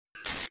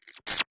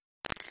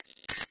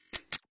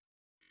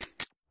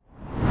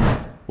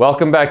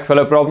Welcome back,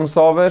 fellow problem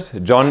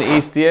solvers. John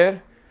East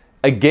here.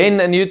 Again,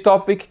 a new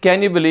topic,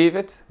 can you believe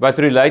it? But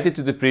related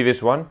to the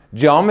previous one,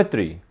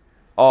 geometry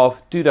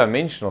of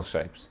two-dimensional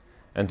shapes.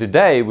 And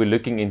today we're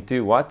looking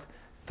into what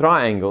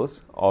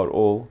triangles are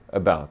all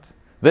about.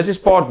 This is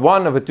part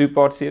one of a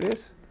two-part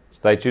series.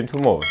 Stay tuned for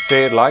more.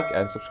 Share, like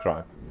and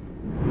subscribe.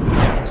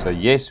 So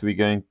yes, we're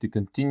going to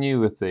continue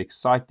with the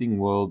exciting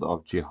world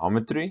of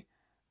geometry.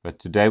 But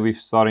today we're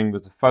starting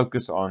with a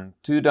focus on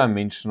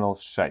two-dimensional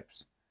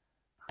shapes.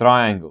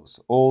 Triangles,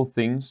 all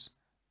things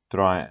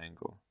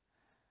triangle.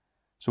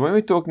 So when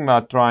we're talking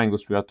about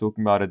triangles, we are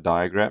talking about a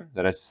diagram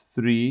that has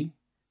three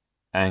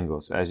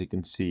angles, as you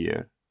can see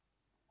here.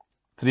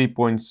 3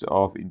 points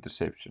of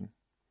intersection.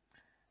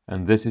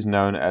 And this is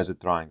known as a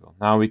triangle.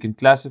 Now we can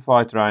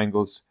classify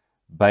triangles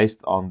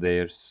based on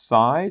their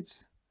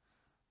sides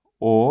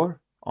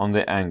or on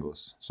their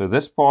angles. So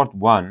this part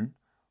one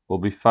will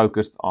be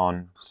focused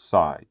on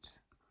sides.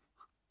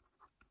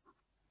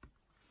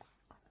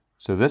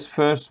 So this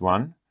first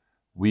one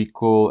we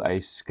call a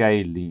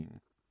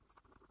scalene.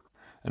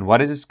 And what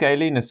is a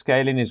scalene? A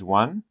scalene is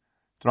one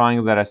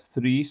triangle that has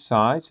three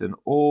sides and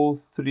all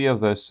three of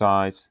those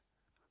sides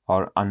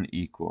are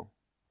unequal.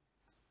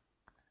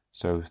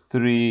 So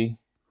three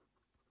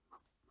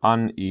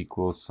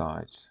unequal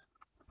sides.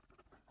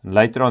 And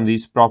later on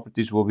these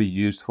properties will be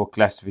used for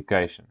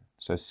classification.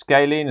 So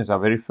scalene is our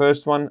very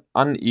first one,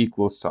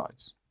 unequal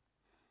sides.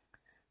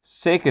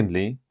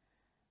 Secondly,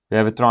 we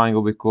have a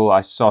triangle we call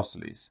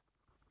isosceles.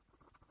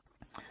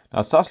 Now,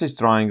 isosceles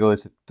triangle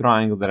is a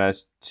triangle that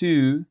has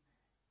two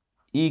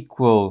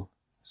equal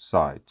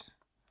sides,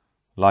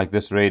 like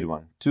this red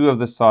one. Two of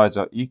the sides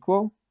are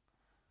equal,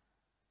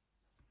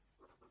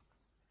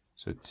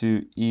 so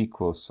two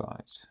equal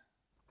sides.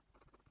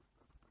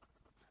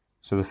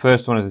 So the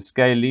first one is a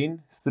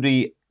scalene,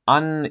 three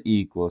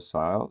unequal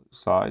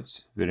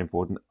sides, very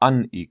important,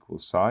 unequal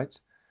sides.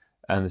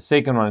 And the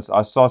second one is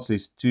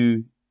isosceles,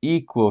 two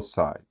equal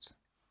sides.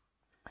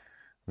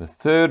 The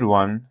third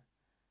one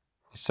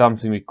is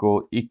something we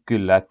call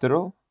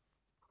equilateral.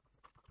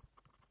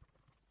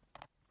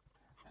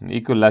 An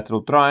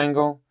equilateral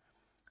triangle,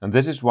 and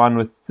this is one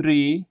with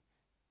three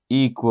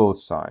equal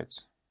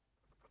sides.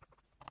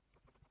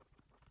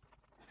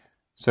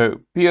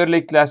 So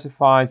purely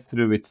classified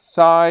through its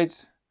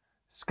sides,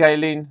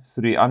 scalene,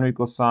 three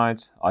unequal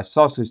sides,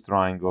 isosceles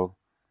triangle,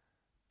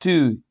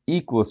 two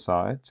equal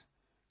sides,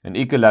 an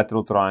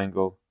equilateral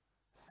triangle,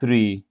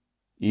 three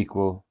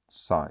equal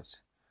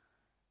sides.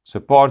 So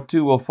part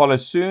two will follow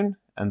soon,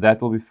 and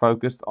that will be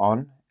focused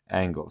on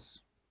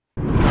angles.